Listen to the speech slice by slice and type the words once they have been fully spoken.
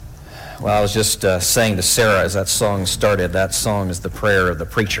Well, I was just saying to Sarah as that song started, that song is the prayer of the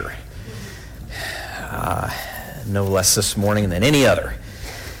preacher. No less this morning than any other.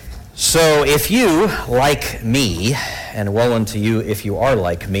 So if you, like me, and woe unto you if you are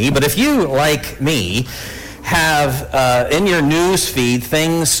like me, but if you, like me, have in your news feed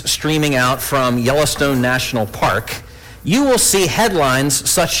things streaming out from Yellowstone National Park, you will see headlines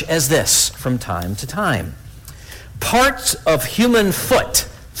such as this from time to time. Parts of human foot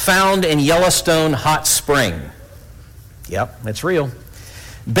found in Yellowstone hot spring. Yep, it's real.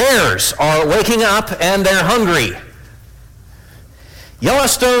 Bears are waking up and they're hungry.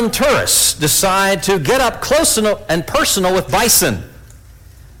 Yellowstone tourists decide to get up close and personal with bison.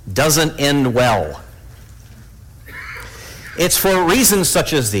 Doesn't end well. It's for reasons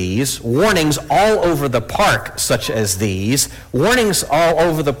such as these, warnings all over the park such as these, warnings all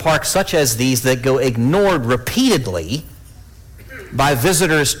over the park such as these that go ignored repeatedly by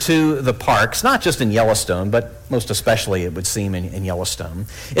visitors to the parks, not just in Yellowstone, but most especially, it would seem, in Yellowstone.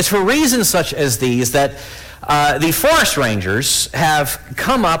 It's for reasons such as these that the forest rangers have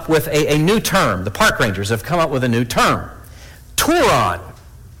come up with a new term. The park rangers have come up with a new term. Turon.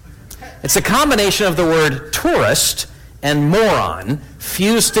 It's a combination of the word tourist and moron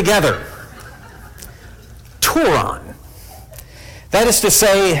fused together. Turon. That is to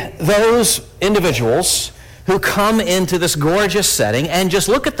say, those individuals who come into this gorgeous setting and just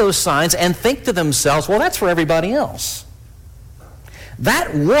look at those signs and think to themselves, well, that's for everybody else.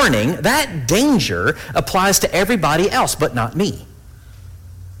 That warning, that danger applies to everybody else, but not me.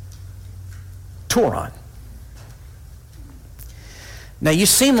 Turon. Now, you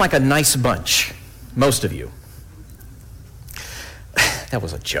seem like a nice bunch, most of you. That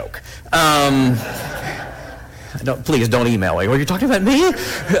was a joke. Please don't email me. Were you talking about me?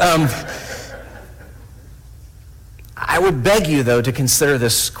 I would beg you, though, to consider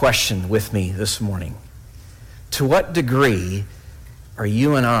this question with me this morning. To what degree are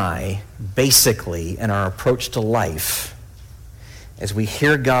you and I, basically, in our approach to life, as we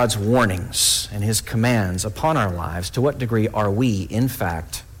hear God's warnings and his commands upon our lives, to what degree are we, in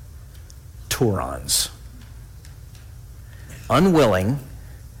fact, Turons? Unwilling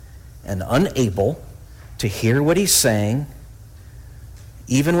and unable to hear what he's saying,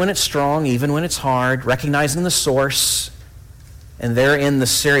 even when it's strong, even when it's hard, recognizing the source, and therein the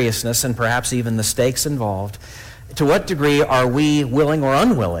seriousness and perhaps even the stakes involved. To what degree are we willing or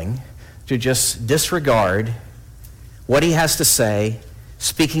unwilling to just disregard what he has to say,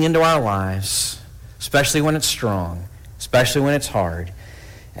 speaking into our lives, especially when it's strong, especially when it's hard,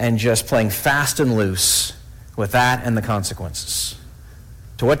 and just playing fast and loose with that and the consequences?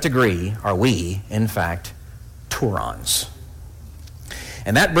 To what degree are we, in fact, Turons?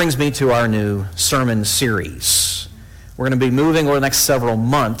 And that brings me to our new sermon series. We're going to be moving over the next several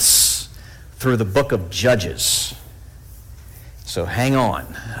months through the book of Judges. So hang on.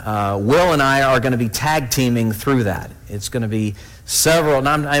 Will and I are going to be tag teaming through that. It's going to be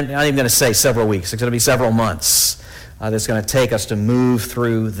I'm not even going to say several weeks. It's going to be several months that's going to take us to move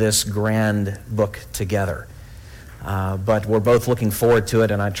through this grand book together. But we're both looking forward to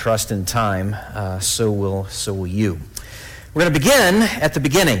it, and I trust in time, so will you. We're going to begin at the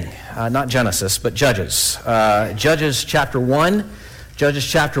beginning, not Genesis, but Judges. Judges chapter 1. Judges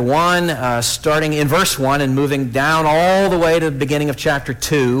chapter 1, starting in verse 1 and moving down all the way to the beginning of chapter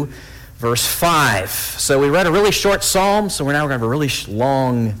 2, verse 5. So we read a really short psalm, so we're now going to have a really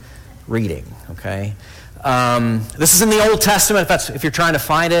long reading, okay? This is in the Old Testament, if you're trying to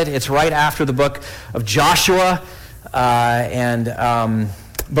find it. It's right after the book of Joshua and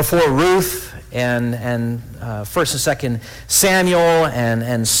before Ruth and 1st and 2nd Samuel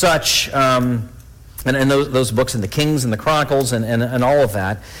and such, and those books and the Kings and the Chronicles and all of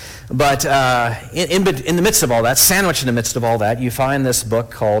that. But in the midst of all that, sandwiched in the midst of all that, you find this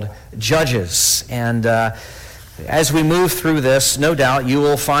book called Judges. And as we move through this, no doubt you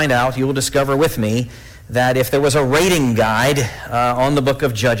will discover with me that if there was a rating guide on the book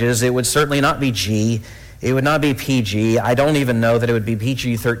of Judges, it would certainly not be G. It would not be PG. I don't even know that it would be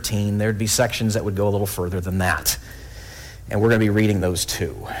PG-13. There would be sections that would go a little further than that. And we're going to be reading those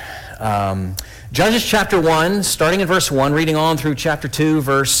too. Judges chapter 1, starting in verse 1, reading on through chapter 2,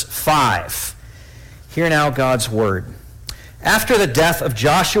 verse 5. Hear now God's word. After the death of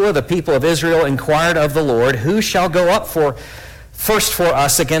Joshua, the people of Israel inquired of the Lord, who shall go up first for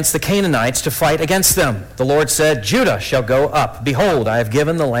us against the Canaanites to fight against them? The Lord said, Judah shall go up. Behold, I have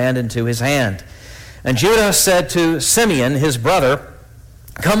given the land into his hand. And Judah said to Simeon, his brother,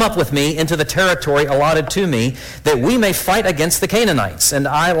 Come up with me into the territory allotted to me, that we may fight against the Canaanites. And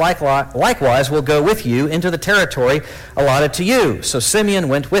I likewise will go with you into the territory allotted to you. So Simeon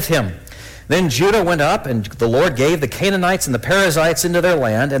went with him. Then Judah went up, and the Lord gave the Canaanites and the Perizzites into their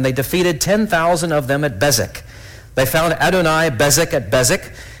land, and they defeated 10,000 of them at Bezek. They found Adonai-Bezek at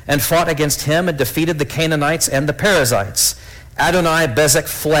Bezek, and fought against him, and defeated the Canaanites and the Perizzites. Adonai-Bezek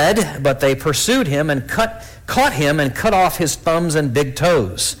fled, but they pursued him and caught him and cut off his thumbs and big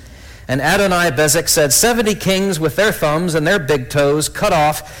toes. And Adonai-Bezek said, 70 kings with their thumbs and their big toes cut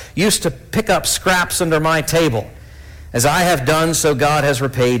off used to pick up scraps under my table. As I have done, so God has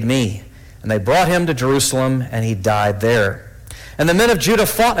repaid me. And they brought him to Jerusalem, and he died there. And the men of Judah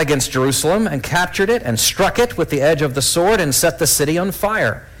fought against Jerusalem and captured it and struck it with the edge of the sword and set the city on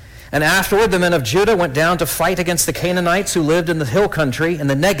fire. And afterward the men of Judah went down to fight against the Canaanites who lived in the hill country, in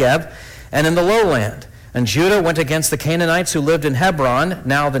the Negeb, and in the lowland. And Judah went against the Canaanites who lived in Hebron.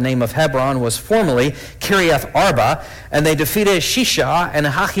 Now the name of Hebron was formerly Kiriath Arba, and they defeated Shishah and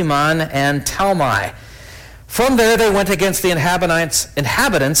Ahiman and Talmai. From there they went against the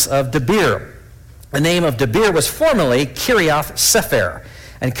inhabitants of Debir. The name of Debir was formerly Kiriath Sepher.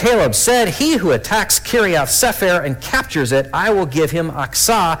 And Caleb said, he who attacks Kiriath Sepher and captures it, I will give him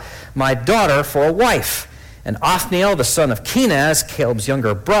Aksah, my daughter, for a wife. And Othniel, the son of Kenaz, Caleb's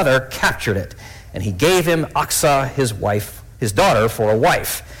younger brother, captured it. And he gave him Aksah, his daughter, for a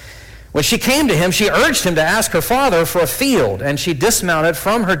wife. When she came to him, she urged him to ask her father for a field, and she dismounted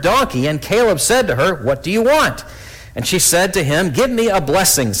from her donkey, and Caleb said to her, what do you want? And she said to him, give me a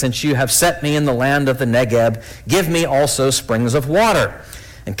blessing, since you have set me in the land of the Negeb. Give me also springs of water.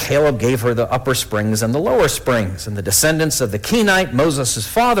 And Caleb gave her the upper springs and the lower springs. And the descendants of the Kenite, Moses'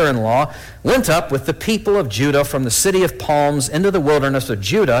 father-in-law, went up with the people of Judah from the city of palms into the wilderness of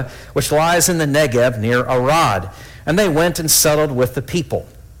Judah, which lies in the Negeb near Arad. And they went and settled with the people.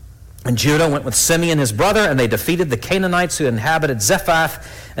 And Judah went with Simeon his brother, and they defeated the Canaanites who inhabited Zephath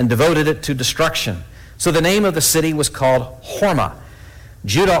and devoted it to destruction. So the name of the city was called Hormah.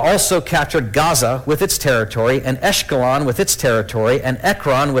 Judah also captured Gaza with its territory, and Eshkelon with its territory, and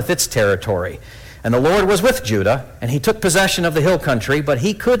Ekron with its territory. And the Lord was with Judah, and he took possession of the hill country, but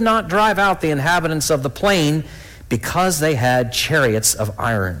he could not drive out the inhabitants of the plain because they had chariots of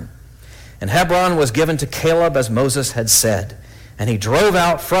iron. And Hebron was given to Caleb as Moses had said. And he drove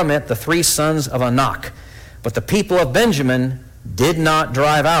out from it the 3 sons of Anak. But the people of Benjamin did not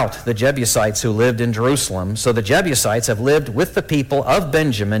drive out the Jebusites who lived in Jerusalem. So the Jebusites have lived with the people of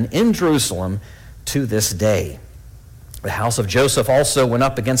Benjamin in Jerusalem to this day. The house of Joseph also went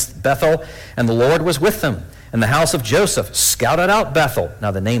up against Bethel, and the Lord was with them. And the house of Joseph scouted out Bethel.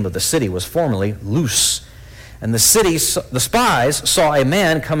 Now the name of the city was formerly Luz. And the spies saw a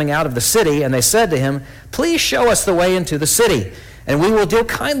man coming out of the city, and they said to him, please show us the way into the city, and we will deal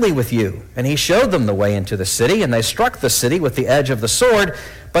kindly with you. And he showed them the way into the city, and they struck the city with the edge of the sword,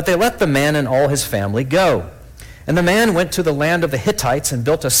 but they let the man and all his family go. And the man went to the land of the Hittites and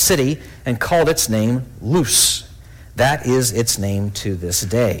built a city and called its name Luz. That is its name to this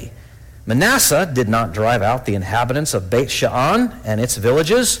day. Manasseh did not drive out the inhabitants of Beit Shean and its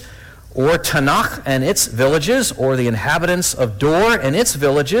villages, or Tanakh and its villages, or the inhabitants of Dor and its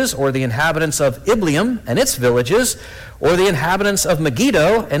villages, or the inhabitants of Ibleam and its villages, or the inhabitants of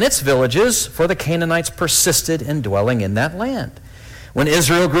Megiddo and its villages, for the Canaanites persisted in dwelling in that land. When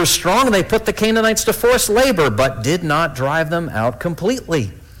Israel grew strong, they put the Canaanites to forced labor, but did not drive them out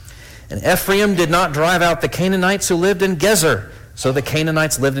completely. And Ephraim did not drive out the Canaanites who lived in Gezer, so the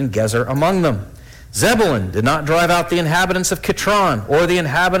Canaanites lived in Gezer among them. Zebulun did not drive out the inhabitants of Kitron or the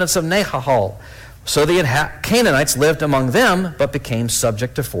inhabitants of Nahal. So the Canaanites lived among them, but became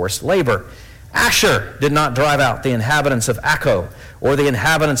subject to forced labor. Asher did not drive out the inhabitants of Akko, or the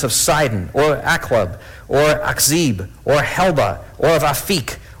inhabitants of Sidon, or Aklab, or Akzib, or Helba, or of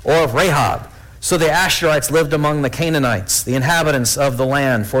Afik, or of Rahab. So the Asherites lived among the Canaanites, the inhabitants of the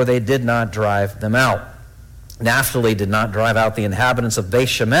land, for they did not drive them out. Naphtali did not drive out the inhabitants of Beth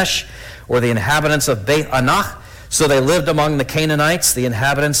Shemesh, or the inhabitants of Beth Anach, so they lived among the Canaanites, the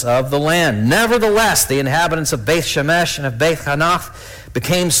inhabitants of the land. Nevertheless, the inhabitants of Beth Shemesh and of Beth Anach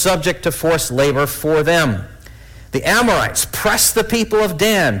became subject to forced labor for them. The Amorites pressed the people of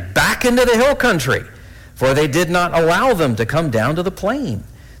Dan back into the hill country, for they did not allow them to come down to the plain.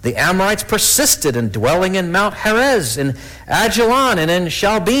 The Amorites persisted in dwelling in Mount Herez, in Ajalon, and in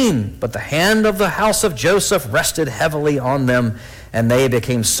Shalbim, but the hand of the house of Joseph rested heavily on them, and they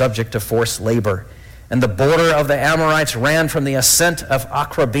became subject to forced labor. And the border of the Amorites ran from the ascent of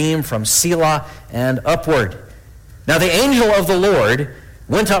Akrabim, from Selah and upward. Now the angel of the Lord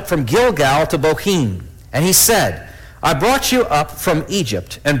went up from Gilgal to Bochim, and he said, I brought you up from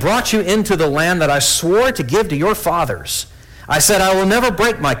Egypt and brought you into the land that I swore to give to your fathers. I said, I will never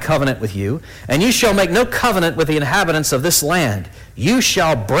break my covenant with you, and you shall make no covenant with the inhabitants of this land. You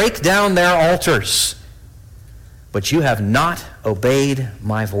shall break down their altars. But you have not obeyed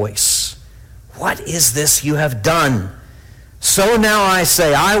my voice. What is this you have done? So now I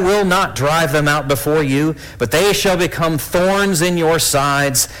say, I will not drive them out before you, but they shall become thorns in your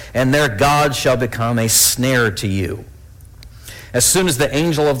sides, and their God shall become a snare to you. As soon as the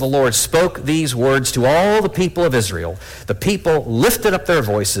angel of the Lord spoke these words to all the people of Israel, the people lifted up their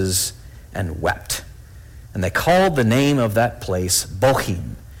voices and wept. And they called the name of that place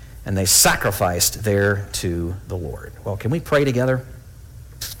Bochim, and they sacrificed there to the Lord. Well, can we pray together?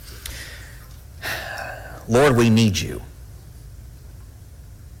 Lord, we need you.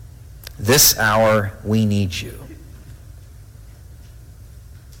 This hour, we need you.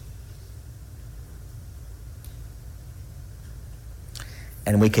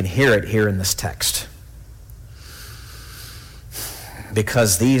 And we can hear it here in this text.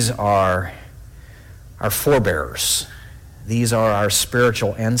 Because these are our forebears. These are our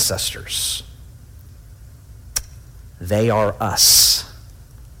spiritual ancestors. They are us.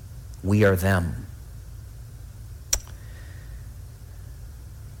 We are them.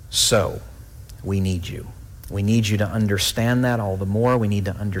 So, we need you. We need you to understand that all the more. We need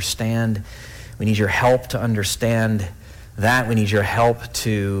to understand. We need your help to understand that. We need your help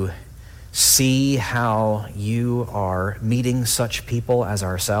to see how you are meeting such people as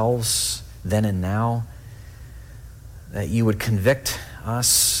ourselves then and now. That you would convict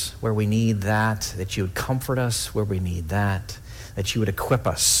us where we need that. That you would comfort us where we need that. That you would equip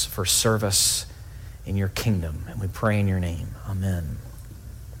us for service in your kingdom. And we pray in your name. Amen.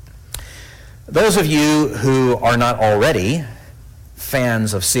 Those of you who are not already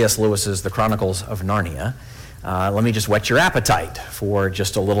fans of C.S. Lewis's The Chronicles of Narnia, let me just whet your appetite for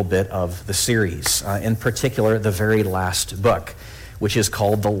just a little bit of the series, in particular the very last book, which is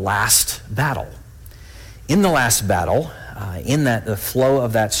called The Last Battle. In The Last Battle, in the flow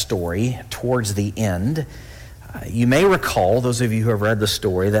of that story towards the end, you may recall, those of you who have read the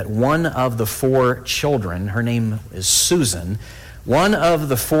story, that one of the four children, her name is Susan, one of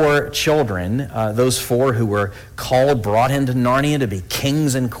the four children, those four who were called, brought into Narnia to be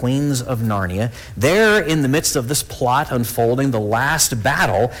kings and queens of Narnia, they're in the midst of this plot unfolding, the last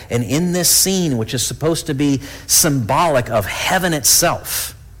battle, and in this scene, which is supposed to be symbolic of heaven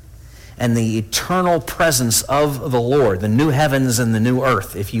itself and the eternal presence of the Lord, the new heavens and the new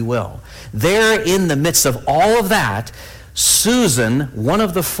earth, if you will. There in the midst of all of that, Susan, one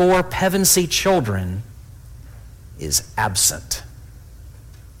of the four Pevensey children, is absent.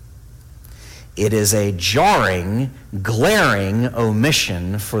 It is a jarring, glaring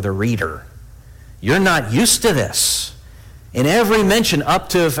omission for the reader. You're not used to this. In every mention up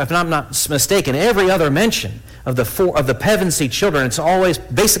to, if I'm not mistaken, every other mention of the Pevensey children, it's always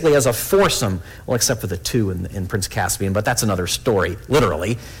basically as a foursome, well, except for the two in Prince Caspian, but that's another story,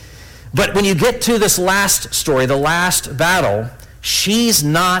 literally. But when you get to this last story, the last battle, she's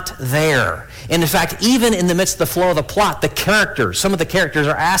not there. And in fact, even in the midst of the flow of the plot, some of the characters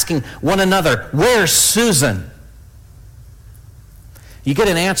are asking one another, where's Susan? You get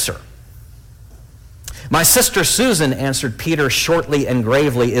an answer. My sister Susan, answered Peter shortly and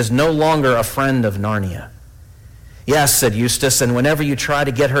gravely, is no longer a friend of Narnia. Yes, said Eustace, and whenever you try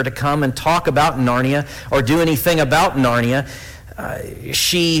to get her to come and talk about Narnia or do anything about Narnia,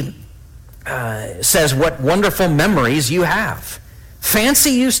 she says what wonderful memories you have.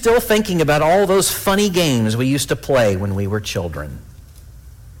 Fancy you still thinking about all those funny games we used to play when we were children.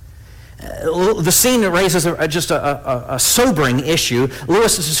 The scene raises just a sobering issue.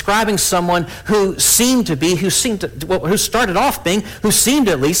 Lewis is describing someone who seemed to at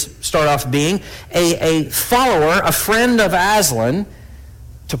least start off being a follower, a friend of Aslan,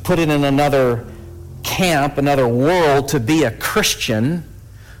 to put it in another camp, another world, to be a Christian,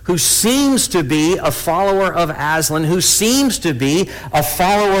 who seems to be a follower of Aslan, who seems to be a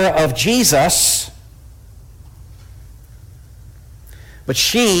follower of Jesus. But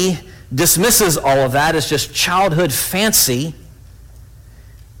she dismisses all of that as just childhood fancy,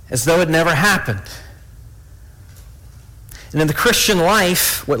 as though it never happened. And in the Christian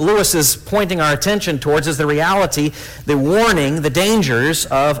life, what Lewis is pointing our attention towards is the reality, the warning, the dangers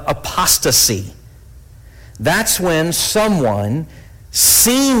of apostasy. That's when someone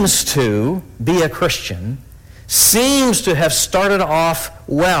seems to be a Christian, seems to have started off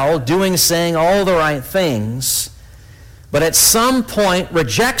well, saying all the right things, but at some point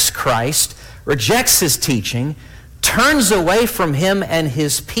rejects Christ, rejects his teaching, turns away from him and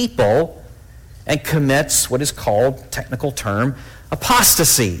his people, and commits what is called, technical term,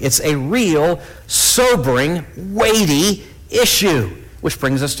 apostasy. It's a real, sobering, weighty issue, which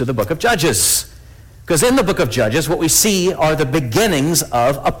brings us to the book of Judges. Because in the book of Judges, what we see are the beginnings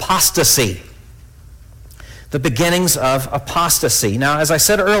of apostasy. The beginnings of apostasy. Now, as I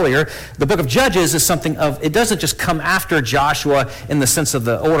said earlier, the book of Judges is something of, it doesn't just come after Joshua in the sense of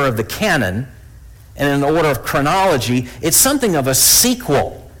the order of the canon and in the order of chronology. It's something of a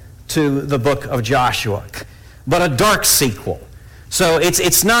sequel to the book of Joshua, but a dark sequel. So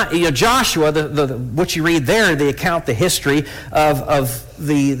it's not, Joshua, what you read there, the account, the history of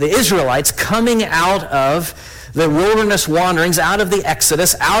the Israelites coming out of the wilderness wanderings, out of the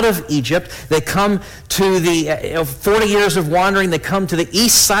Exodus, out of Egypt. They come to the 40 years of wandering. They come to the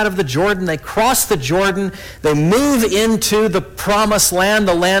east side of the Jordan. They cross the Jordan. They move into the promised land,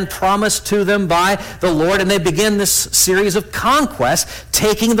 the land promised to them by the Lord, and they begin this series of conquests,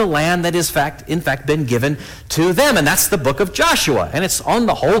 taking the land that is in fact been given to them. And that's the book of Joshua. And it's on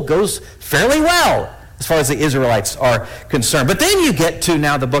the whole goes fairly well as far as the Israelites are concerned. But then you get to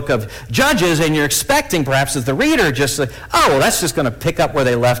now the book of Judges, and you're expecting perhaps as the reader just like, oh, well, that's just going to pick up where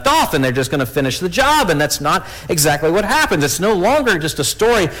they left off, and they're just going to finish the job, and that's not exactly what happens. It's no longer just a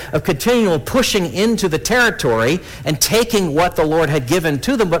story of continual pushing into the territory and taking what the Lord had given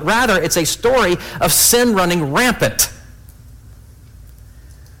to them, but rather it's a story of sin running rampant,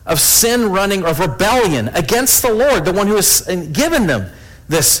 of sin running, of rebellion against the Lord, the one who has given them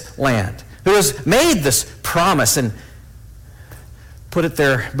this land, who has made this promise and put it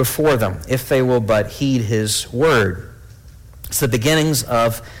there before them, if they will but heed his word. It's the beginnings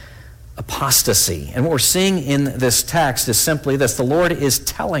of apostasy. And what we're seeing in this text is simply this. The Lord is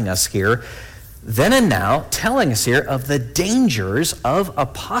telling us here, then and now, telling us here of the dangers of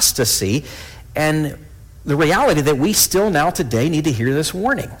apostasy and the reality that we still now today need to hear this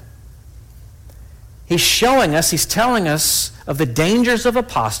warning. He's showing us, he's telling us of the dangers of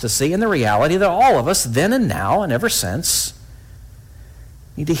apostasy and the reality that all of us, then and now and ever since,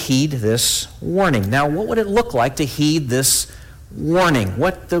 need to heed this warning. Now, what would it look like to heed this warning?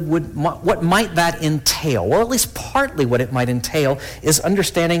 What might that entail? Well, at least partly what it might entail is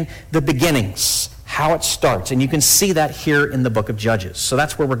understanding the beginnings, how it starts. And you can see that here in the book of Judges. So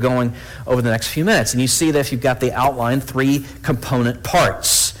that's where we're going over the next few minutes. And you see that if you've got the outline, 3 component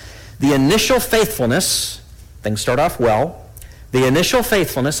parts. The initial faithfulness, things start off well. The initial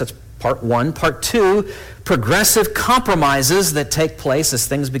faithfulness, that's part 1. Part 2, progressive compromises that take place as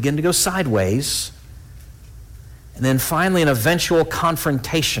things begin to go sideways. And then finally, an eventual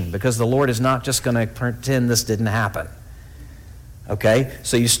confrontation, because the Lord is not just going to pretend this didn't happen. Okay?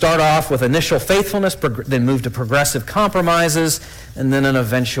 So you start off with initial faithfulness, then move to progressive compromises, and then an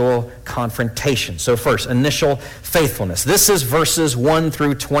eventual confrontation. So first, initial faithfulness. This is verses 1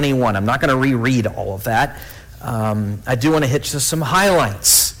 through 21. I'm not going to reread all of that. I do want to hit just some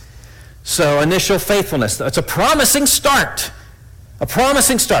highlights. So initial faithfulness. It's a promising start. A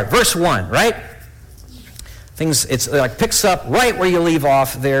promising start. Verse 1, right? It's like picks up right where you leave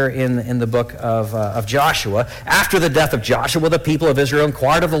off there in the book of Joshua. After the death of Joshua, the people of Israel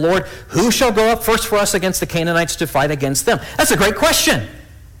inquired of the Lord, who shall go up first for us against the Canaanites to fight against them? That's a great question.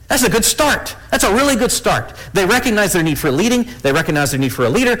 That's a good start. That's a really good start. They recognize their need for leading. They recognize their need for a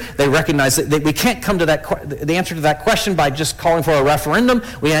leader. They recognize that we can't come to the answer to that question by just calling for a referendum.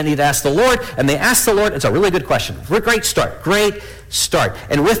 We need to ask the Lord. And they ask the Lord. It's a really good question. Great start. Great start.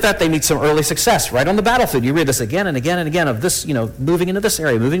 And with that, they need some early success right on the battlefield. You read this again and again and again of this, moving into this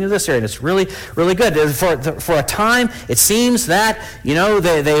area, moving into this area. And it's really, really good. For a time, it seems that,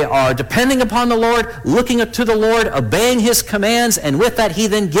 they are depending upon the Lord, looking up to the Lord, obeying his commands. And with that, he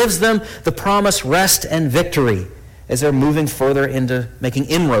then gives them the promised rest and victory as they're moving further into making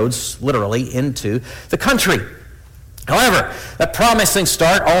inroads, literally, into the country. However, that promising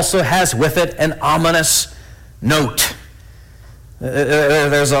start also has with it an ominous note.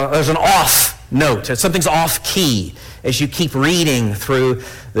 There's an off note. Something's off key as you keep reading through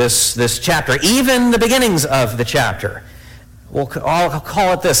this chapter, even the beginnings of the chapter. I'll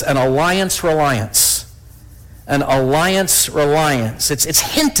call it this, an alliance reliance. An alliance reliance. It's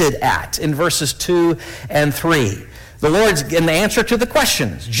hinted at in verses 2 and 3. The Lord's in the answer to the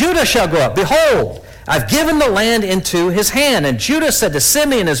questions. Judah shall go up. Behold, I've given the land into his hand. And Judah said to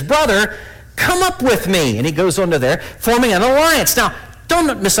Simeon, his brother, come up with me. And he goes on to there, forming an alliance. Now,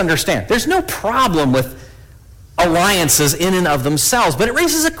 don't misunderstand. There's no problem with alliances in and of themselves, but it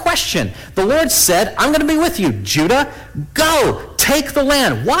raises a question. The Lord said, I'm going to be with you, Judah. Go, take the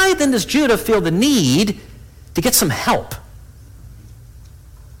land. Why then does Judah feel the need to get some help?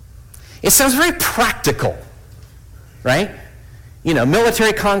 It sounds very practical, right?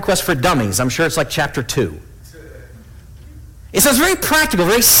 military conquest for dummies. I'm sure it's like chapter 2. It sounds very practical,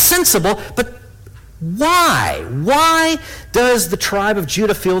 very sensible, but why? Why does the tribe of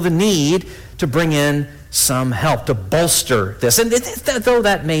Judah feel the need to bring in some help, to bolster this? And though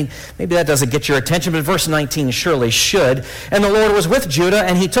that maybe that doesn't get your attention, but verse 19 surely should. And the Lord was with Judah,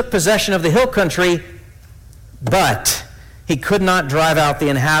 and he took possession of the hill country, but he could not drive out the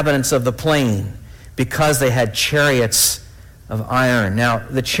inhabitants of the plain because they had chariots of iron. Now,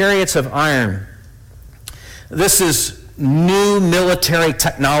 the chariots of iron, this is new military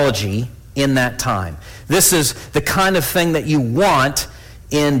technology in that time. This is the kind of thing that you want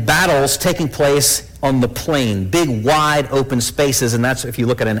in battles taking place on the plain, big, wide, open spaces, and that's, if you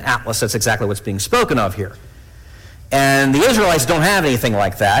look at an atlas, that's exactly what's being spoken of here. And the Israelites don't have anything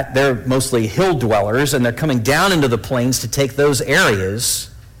like that. They're mostly hill dwellers, and they're coming down into the plains to take those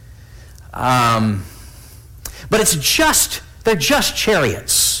areas. But they're just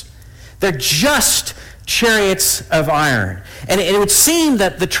chariots. They're just chariots of iron. And it would seem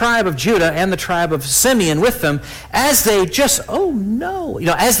that the tribe of Judah and the tribe of Simeon with them, as they just,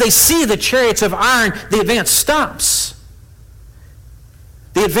 as they see the chariots of iron, the advance stops.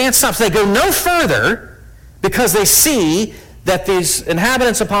 The advance stops. They go no further because they see that these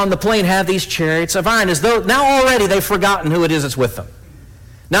inhabitants upon the plain have these chariots of iron, as though now already they've forgotten who it is that's with them.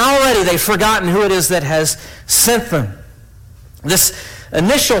 Now already they've forgotten who it is that has sent them. This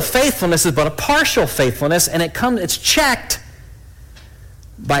initial faithfulness is but a partial faithfulness, and it's checked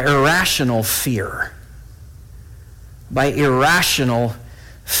by irrational fear. By irrational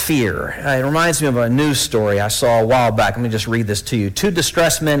fear. It reminds me of a news story I saw a while back. Let me just read this to you. 2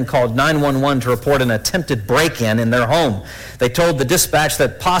 distressed men called 911 to report an attempted break-in in their home. They told the dispatch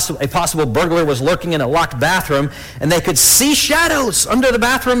that a possible burglar was lurking in a locked bathroom, and they could see shadows under the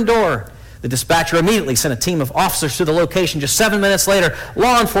bathroom door. The dispatcher immediately sent a team of officers to the location. Just 7 minutes later,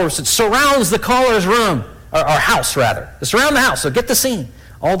 law enforcement surrounds the caller's room, or house rather. They surround the house, so get the scene.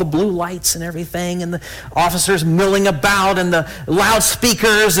 All the blue lights and everything, and the officers milling about, and the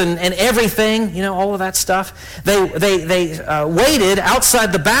loudspeakers and everything, all of that stuff. They waited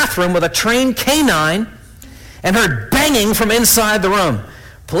outside the bathroom with a trained canine and heard banging from inside the room.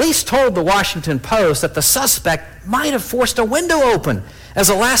 Police told the Washington Post that the suspect might have forced a window open as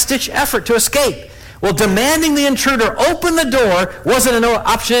a last-ditch effort to escape. Well, demanding the intruder open the door wasn't an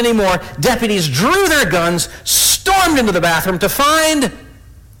option anymore. Deputies drew their guns, stormed into the bathroom to find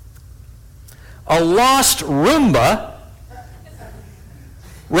a lost Roomba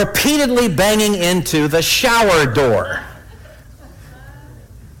repeatedly banging into the shower door.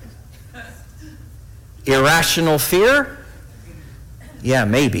 Irrational fear? Yeah,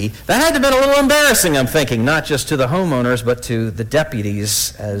 maybe. That had to have been a little embarrassing, I'm thinking, not just to the homeowners, but to the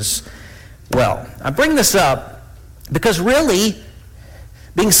deputies as well. I bring this up because really,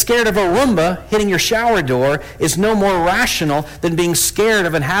 being scared of a Roomba hitting your shower door is no more rational than being scared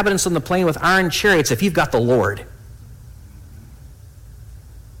of inhabitants on the plain with iron chariots if you've got the Lord.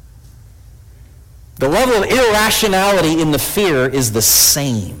 The level of irrationality in the fear is the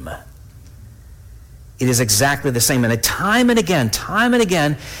same. It is exactly the same. And time and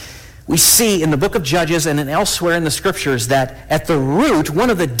again, we see in the book of Judges and elsewhere in the scriptures that at the root,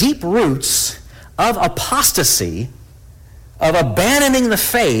 one of the deep roots of apostasy, of abandoning the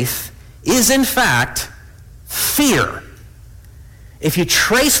faith, is in fact fear. If you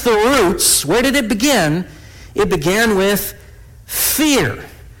trace the roots, where did it begin? It began with fear.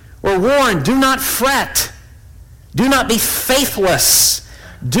 We're warned, do not fret. Do not be faithless.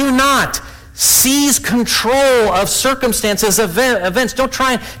 Do not seize control of circumstances, events. Don't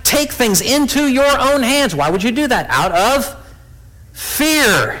try and take things into your own hands. Why would you do that? Out of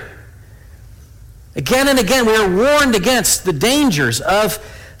fear. Again and again, we are warned against the dangers of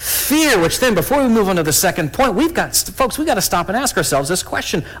fear, which then, before we move on to the second point, we've got to stop and ask ourselves this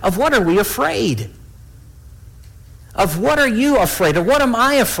question: of what are we afraid? Of what are you afraid? Of what am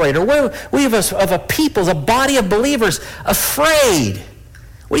I afraid? Or what are we of a people, a body of believers afraid?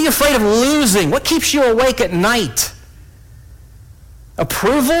 What are you afraid of losing? What keeps you awake at night?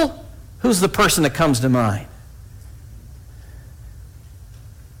 Approval? Who's the person that comes to mind?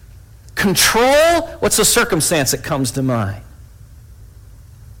 Control? What's the circumstance that comes to mind?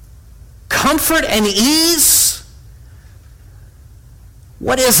 Comfort and ease?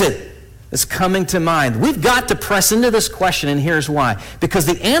 What is it that's coming to mind? We've got to press into this question, and here's why. Because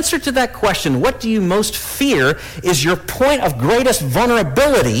the answer to that question, what do you most fear, is your point of greatest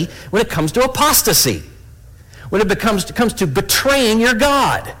vulnerability when it comes to apostasy, when it comes to betraying your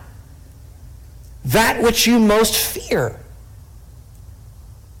God. That which you most fear.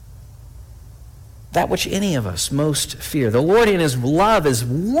 that which any of us most fear. The Lord in his love is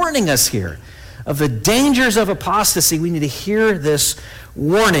warning us here of the dangers of apostasy. We need to hear this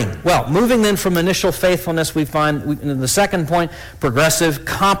warning. Well, moving then from initial faithfulness, we find in the second point, progressive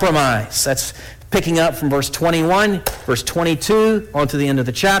compromise. That's picking up from verse 21, verse 22, on to the end of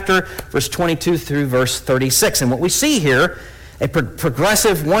the chapter, verse 22 through verse 36. And what we see here, a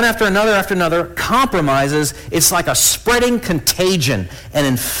progressive, one after another, compromises. It's like a spreading contagion, an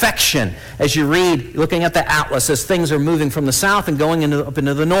infection. As you read, looking at the atlas, as things are moving from the south and going up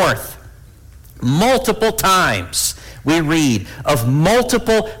into the north. Multiple times we read of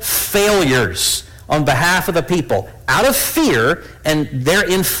multiple failures on behalf of the people. Out of fear and their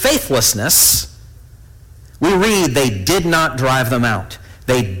faithlessness, we read they did not drive them out.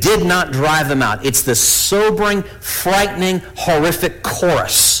 They did not drive them out. It's this sobering, frightening, horrific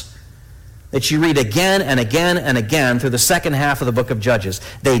chorus that you read again and again and again through the second half of the book of Judges.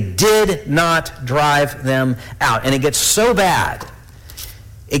 They did not drive them out. And it gets so bad.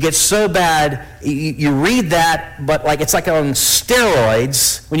 It gets so bad, you read that, but it's like on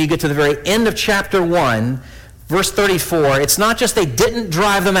steroids when you get to the very end of chapter 1, verse 34. It's not just they didn't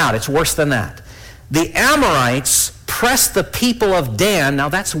drive them out. It's worse than that. The Amorites pressed the people of Dan. Now,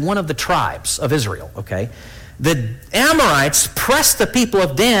 that's one of the tribes of Israel, okay? The Amorites pressed the people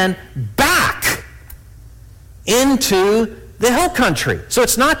of Dan back into the hill country. So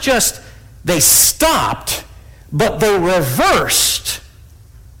it's not just they stopped, but they reversed.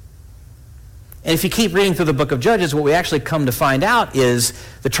 And if you keep reading through the book of Judges, what we actually come to find out is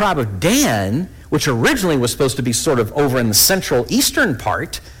the tribe of Dan, which originally was supposed to be sort of over in the central eastern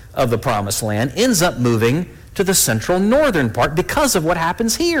part of the promised land, ends up moving to the central northern part because of what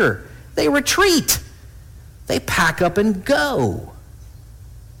happens here. They retreat. They pack up and go.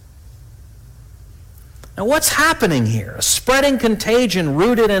 Now what's happening here? A spreading contagion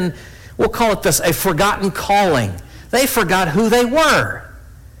rooted in, we'll call it this, a forgotten calling. They forgot who they were.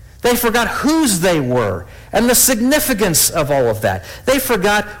 They forgot whose they were and the significance of all of that. They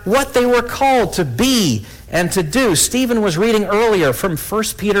forgot what they were called to be and to do. Stephen was reading earlier from 1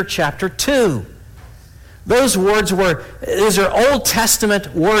 Peter chapter 2. Those are Old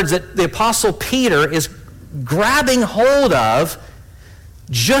Testament words that the Apostle Peter is grabbing hold of,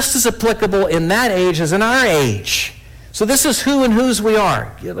 just as applicable in that age as in our age. So this is who and whose we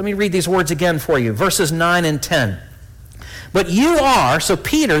are. Let me read these words again for you. Verses 9 and 10. But you are, so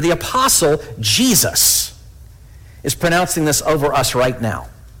Peter, the apostle, Jesus, is pronouncing this over us right now.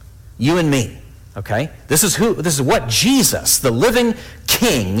 You and me, okay? This is what Jesus, the living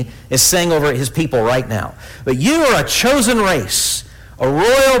King, is saying over his people right now. But you are a chosen race, a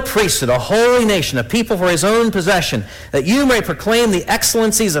royal priesthood, a holy nation, a people for his own possession, that you may proclaim the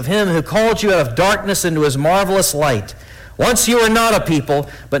excellencies of him who called you out of darkness into his marvelous light. Once you were not a people,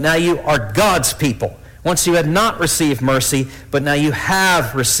 but now you are God's people. Once you had not received mercy, but now you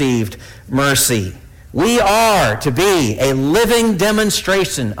have received mercy. We are to be a living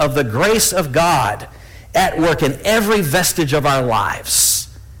demonstration of the grace of God at work in every vestige of our lives.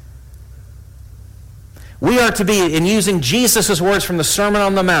 We are to be, in using Jesus' words from the Sermon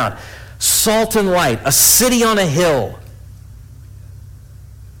on the Mount, salt and light, a city on a hill.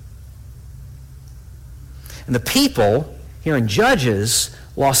 And the people here in Judges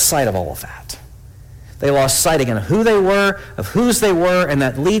lost sight of all of that. They lost sight again of who they were, of whose they were, and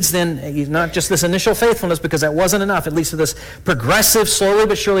that leads then, not just this initial faithfulness, because that wasn't enough. It leads to this progressive, slowly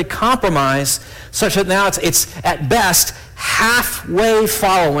but surely compromise, such that now it's at best halfway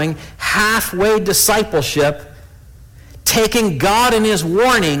following, halfway discipleship, taking God and his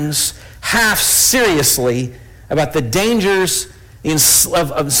warnings half seriously about the dangers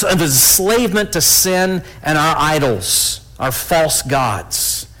of enslavement to sin and our idols, our false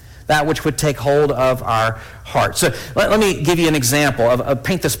gods. That which would take hold of our heart. So let me give you an example,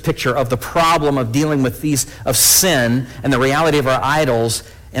 paint this picture of the problem of dealing with of sin and the reality of our idols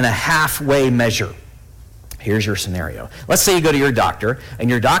in a halfway measure. Here's your scenario. Let's say you go to your doctor, and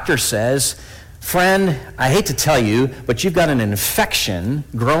your doctor says, friend, I hate to tell you, but you've got an infection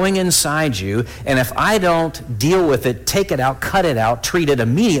growing inside you, and if I don't deal with it, take it out, cut it out, treat it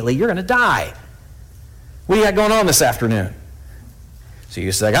immediately, you're going to die. What do you got going on this afternoon? So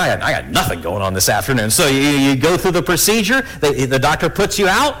you say, I got nothing going on this afternoon. So you go through the procedure, the doctor puts you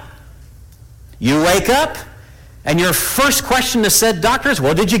out, you wake up, and your first question to said doctor is,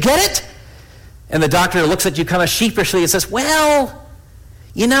 well, did you get it? And the doctor looks at you kind of sheepishly and says, well,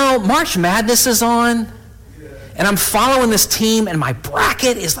 March Madness is on, and I'm following this team, and my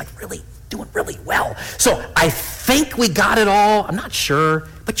bracket is doing really well. So I think we got it all. I'm not sure,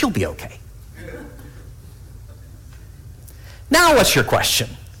 but you'll be okay. Now what's your question?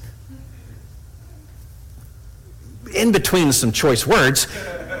 in between some choice words,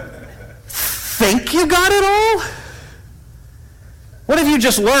 think you got it all? What have you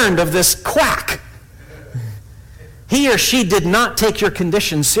just learned of this quack? He or she did not take your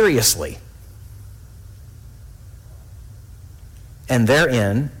condition seriously. And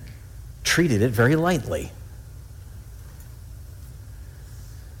therein treated it very lightly.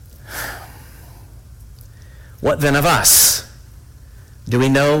 What then of us? Do we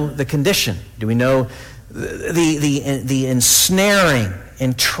know the condition? Do we know the ensnaring,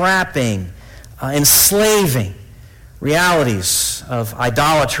 entrapping, enslaving realities of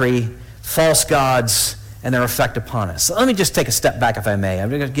idolatry, false gods, and their effect upon us? So let me just take a step back, if I may. I'm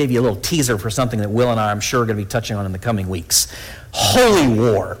going to give you a little teaser for something that Will and I, I'm sure, are going to be touching on in the coming weeks. Holy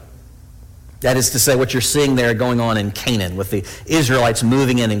war. That is to say, what you're seeing there going on in Canaan with the Israelites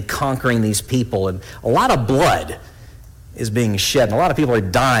moving in and conquering these people. And a lot of blood is being shed, and a lot of people are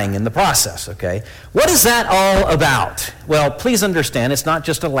dying in the process, okay? What is that all about? Well, please understand, it's not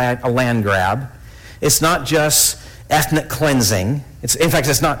just a land grab. It's not just ethnic cleansing. In fact,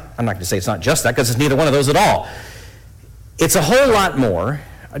 it's not, I'm not going to say it's not just that, because it's neither one of those at all. It's a whole lot more.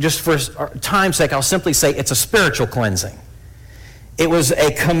 Just for time's sake, I'll simply say it's a spiritual cleansing. It was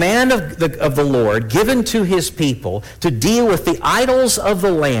a command of the Lord given to his people to deal with the idols of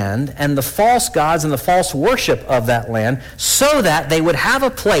the land and the false gods and the false worship of that land so that they would have a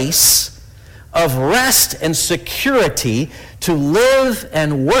place of rest and security to live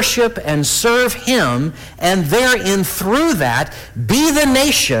and worship and serve him, and therein through that be the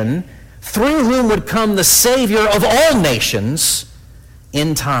nation through whom would come the Savior of all nations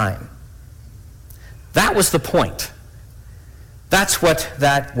in time. That was the point. That's what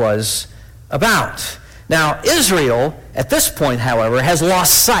that was about. Now, Israel, at this point, however, has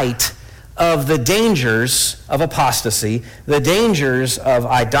lost sight of the dangers of apostasy, the dangers of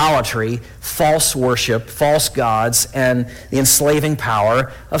idolatry, false worship, false gods, and the enslaving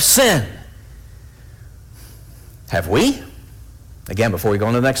power of sin. Have we? Again, before we go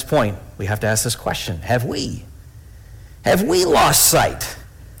on to the next point, we have to ask this question. Have we? Have we lost sight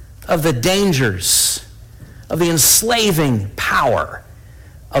of the dangers of the enslaving power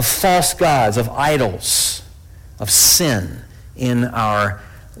of false gods, of idols, of sin in our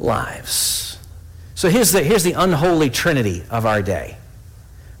lives? So here's the unholy trinity of our day.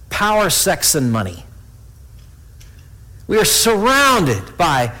 Power, sex, and money. We are surrounded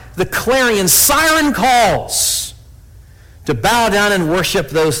by the clarion siren calls to bow down and worship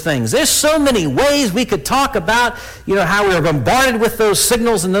those things. There's so many ways we could talk about, how we are bombarded with those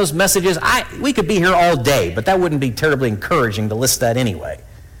signals and those messages. We could be here all day, but that wouldn't be terribly encouraging to list that anyway.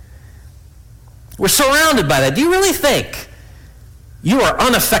 We're surrounded by that. Do you really think you are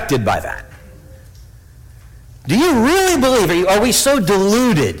unaffected by that? Do you really believe, are we so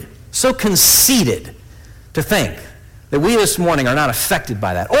deluded, so conceited to think that we this morning are not affected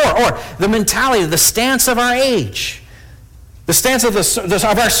by that? Or the mentality, the stance of our age, the stance of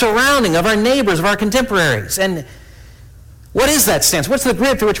our surrounding, of our neighbors, of our contemporaries. And what is that stance? What's the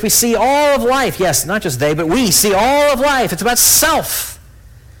grid through which we see all of life? Yes, not just they, but we see all of life. It's about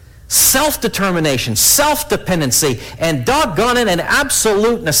self-determination, self-dependency, and doggone it, an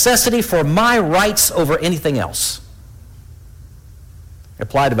absolute necessity for my rights over anything else.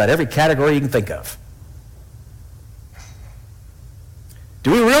 Applied to about every category you can think of.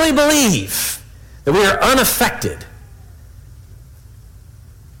 Do we really believe that we are unaffected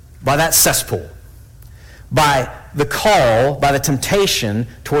by that cesspool, by the call, by the temptation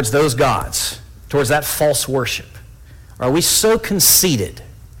towards those gods, towards that false worship? Are we so conceited?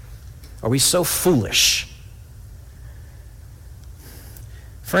 Are we so foolish?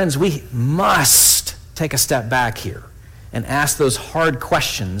 Friends, we must take a step back here and ask those hard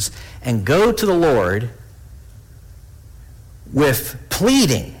questions and go to the Lord with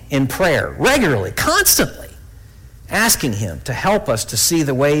pleading in prayer, regularly, constantly, asking him to help us to see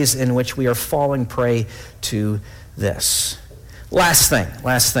the ways in which we are falling prey to this. Last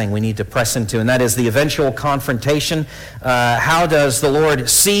thing we need to press into, and that is the eventual confrontation. How does the Lord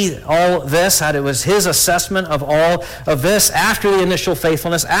see all this? How was his assessment of all of this after the initial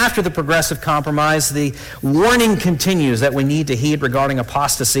faithfulness, after the progressive compromise? The warning continues that we need to heed regarding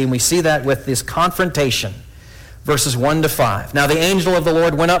apostasy, and we see that with this confrontation, verses 1 to 5. Now the angel of the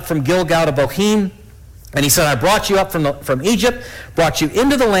Lord went up from Gilgal to Bochim, and he said, I brought you up from Egypt, brought you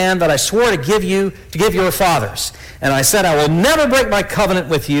into the land that I swore to give your fathers. And I said, I will never break my covenant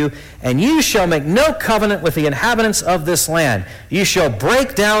with you, and you shall make no covenant with the inhabitants of this land. You shall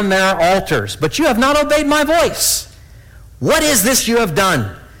break down their altars, but you have not obeyed my voice. What is this you have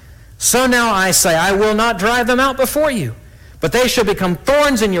done? So now I say, I will not drive them out before you, but they shall become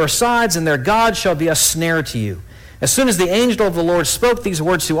thorns in your sides, and their God shall be a snare to you. As soon as the angel of the Lord spoke these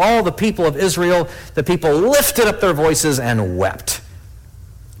words to all the people of Israel, the people lifted up their voices and wept.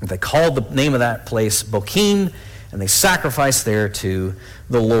 They called the name of that place Bochim, and they sacrificed there to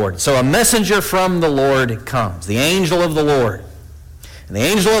the Lord. So a messenger from the Lord comes, the angel of the Lord. And the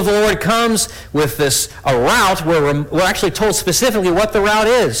angel of the Lord comes with a route where we're actually told specifically what the route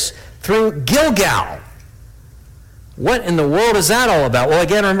is, through Gilgal. What in the world is that all about? Well,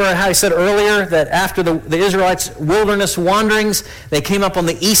 again, remember how I said earlier that after the Israelites' wilderness wanderings, they came up on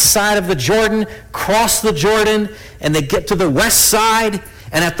the east side of the Jordan, crossed the Jordan, and they get to the west side.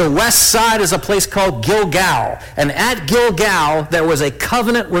 And at the west side is a place called Gilgal. And at Gilgal, there was a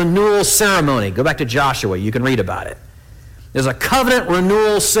covenant renewal ceremony. Go back to Joshua. You can read about it. There's a covenant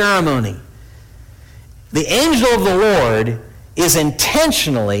renewal ceremony. The angel of the Lord is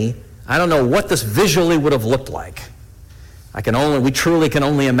intentionally, I don't know what this visually would have looked like. We truly can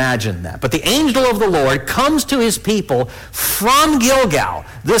only imagine that. But the angel of the Lord comes to his people from Gilgal,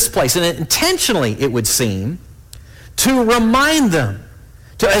 this place, and intentionally, it would seem, to remind them,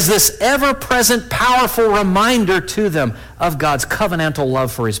 as this ever-present, powerful reminder to them of God's covenantal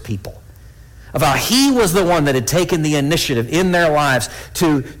love for his people, of how he was the one that had taken the initiative in their lives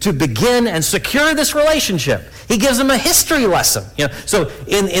to begin and secure this relationship. He gives them a history lesson. So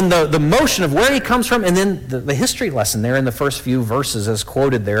in the motion of where he comes from, and then the history lesson there in the first few verses as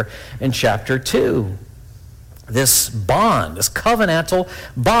quoted there in chapter 2. This bond, this covenantal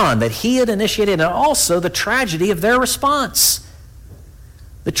bond that he had initiated, and also the tragedy of their response.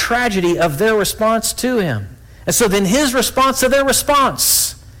 The tragedy of their response to him. And so then his response to their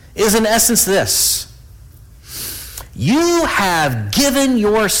response is in essence this: you have given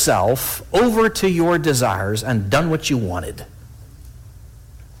yourself over to your desires and done what you wanted.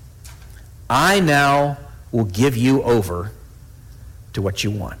 I now will give you over to what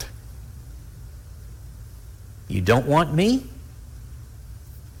you want. You don't want me?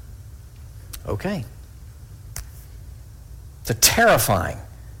 Okay. It's a terrifying,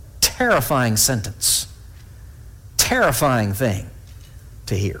 terrifying sentence. Terrifying thing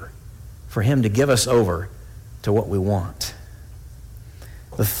to hear, for him to give us over to what we want.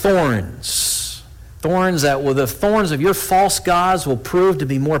 The thorns of your false gods will prove to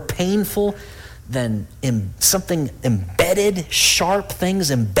be more painful than something embedded, sharp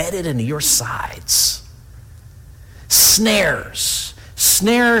things embedded into your sides. Snares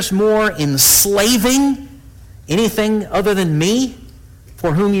more enslaving anything other than me,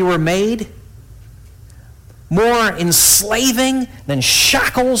 for whom you were made. More enslaving than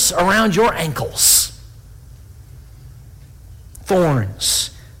shackles around your ankles.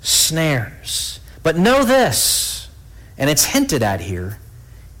 Thorns, snares. But know this, and it's hinted at here,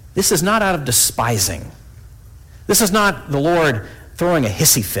 this is not out of despising. This is not the Lord throwing a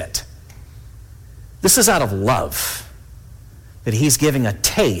hissy fit. This is out of love, that he's giving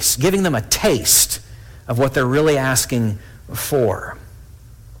them a taste of what they're really asking for.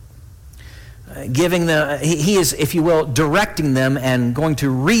 He is, if you will, directing them and going to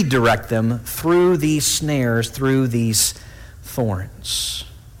redirect them through these snares, through these thorns.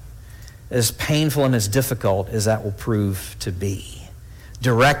 As painful and as difficult as that will prove to be.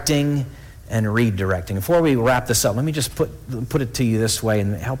 Directing and redirecting. Before we wrap this up, let me just put it to you this way,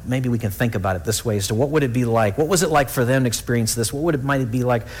 and maybe we can think about it this way as to what would it be like? What was it like for them to experience this? Might it be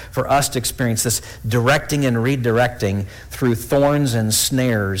like for us to experience this directing and redirecting through thorns and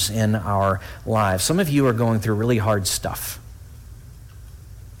snares in our lives? Some of you are going through really hard stuff.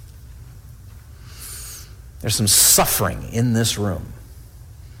 There's some suffering in this room.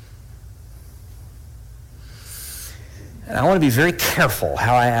 And I want to be very careful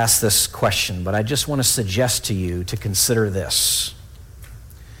how I ask this question, but I just want to suggest to you to consider this.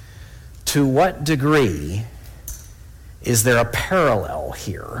 To what degree is there a parallel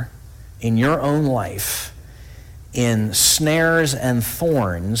here in your own life in snares and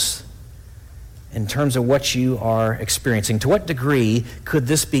thorns in terms of what you are experiencing? To what degree could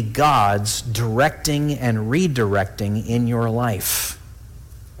this be God's directing and redirecting in your life?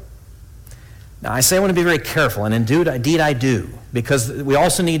 Now, I say I want to be very careful, and indeed I do, because we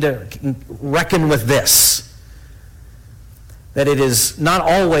also need to reckon with this, that it is not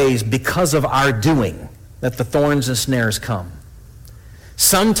always because of our doing that the thorns and snares come.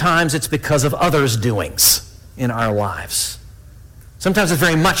 Sometimes it's because of others' doings in our lives. Sometimes it's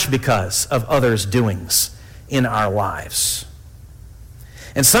very much because of others' doings in our lives.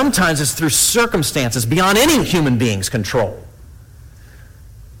 And sometimes it's through circumstances beyond any human being's control.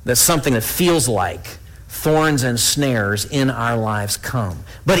 That's something that feels like thorns and snares in our lives come.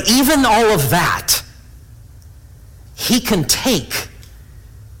 But even all of that, he can take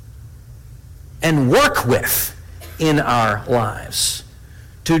and work with in our lives,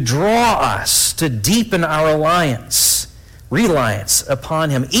 to draw us, to deepen our reliance upon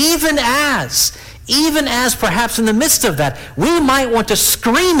him, even as perhaps in the midst of that, we might want to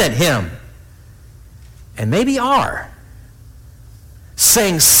scream at him, and maybe are,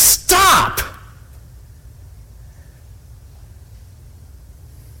 saying, "Stop!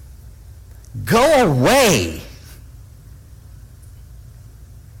 Go away."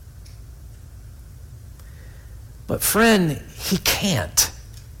 But friend, he can't.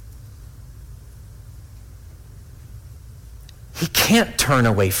 He can't turn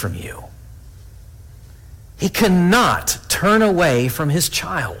away from you. He cannot turn away from his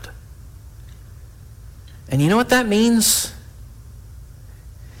child. And you know what that means?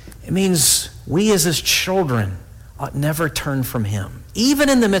 It means we as his children ought never turn from him. Even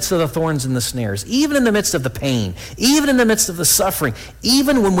in the midst of the thorns and the snares, even in the midst of the pain, even in the midst of the suffering,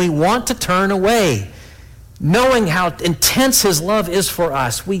 even when we want to turn away, knowing how intense his love is for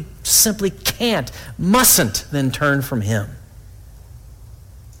us, we simply can't, mustn't then turn from him.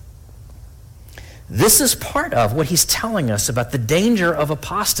 This is part of what he's telling us about the danger of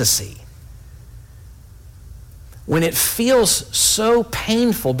apostasy. When it feels so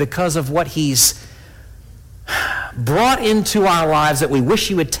painful because of what he's brought into our lives that we wish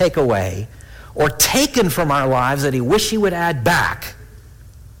he would take away, or taken from our lives that he wish he would add back.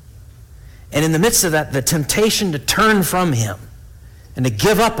 And in the midst of that, the temptation to turn from him and to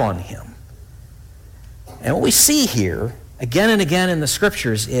give up on him. And what we see here, again and again in the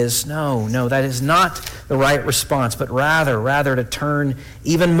scriptures, is no, that is not the right response, but rather to turn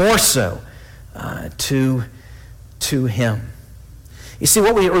even more so to him. You see,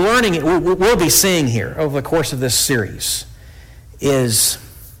 what we're learning, we'll be seeing here over the course of this series, is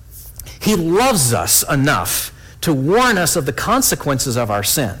he loves us enough to warn us of the consequences of our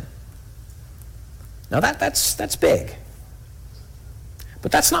sin. Now that's big.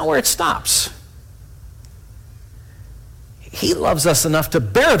 But that's not where it stops. He loves us enough to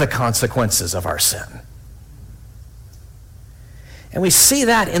bear the consequences of our sin. And we see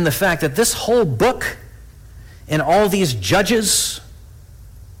that in the fact that this whole book and all these judges,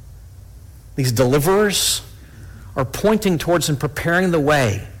 these deliverers, are pointing towards and preparing the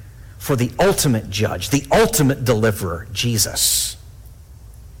way for the ultimate judge, the ultimate deliverer, Jesus.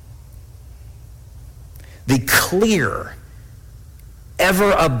 The clear,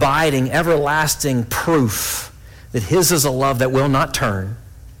 ever-abiding, everlasting proof that his is a love that will not turn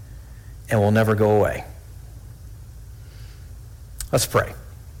and will never go away. Let's pray.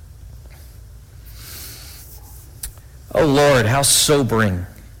 Oh Lord, how sobering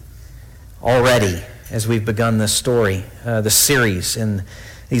already as we've begun this story, this series in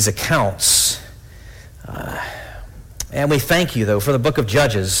these accounts. And we thank you, though, for the book of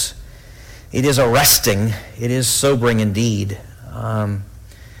Judges. It is arresting. It is sobering indeed.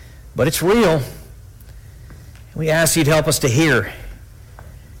 But it's real. We ask you to help us to hear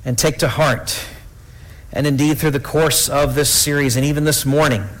and take to heart. And indeed, through the course of this series and even this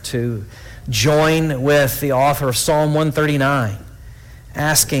morning, to join with the author of Psalm 139,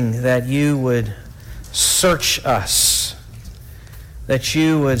 asking that you would search us, that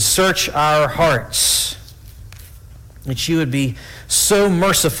you would search our hearts, that you would be so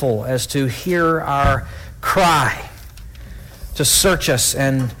merciful as to hear our cry, to search us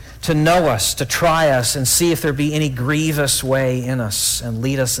and to know us, to try us, and see if there be any grievous way in us, and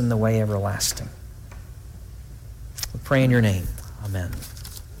lead us in the way everlasting. We pray in your name. Amen.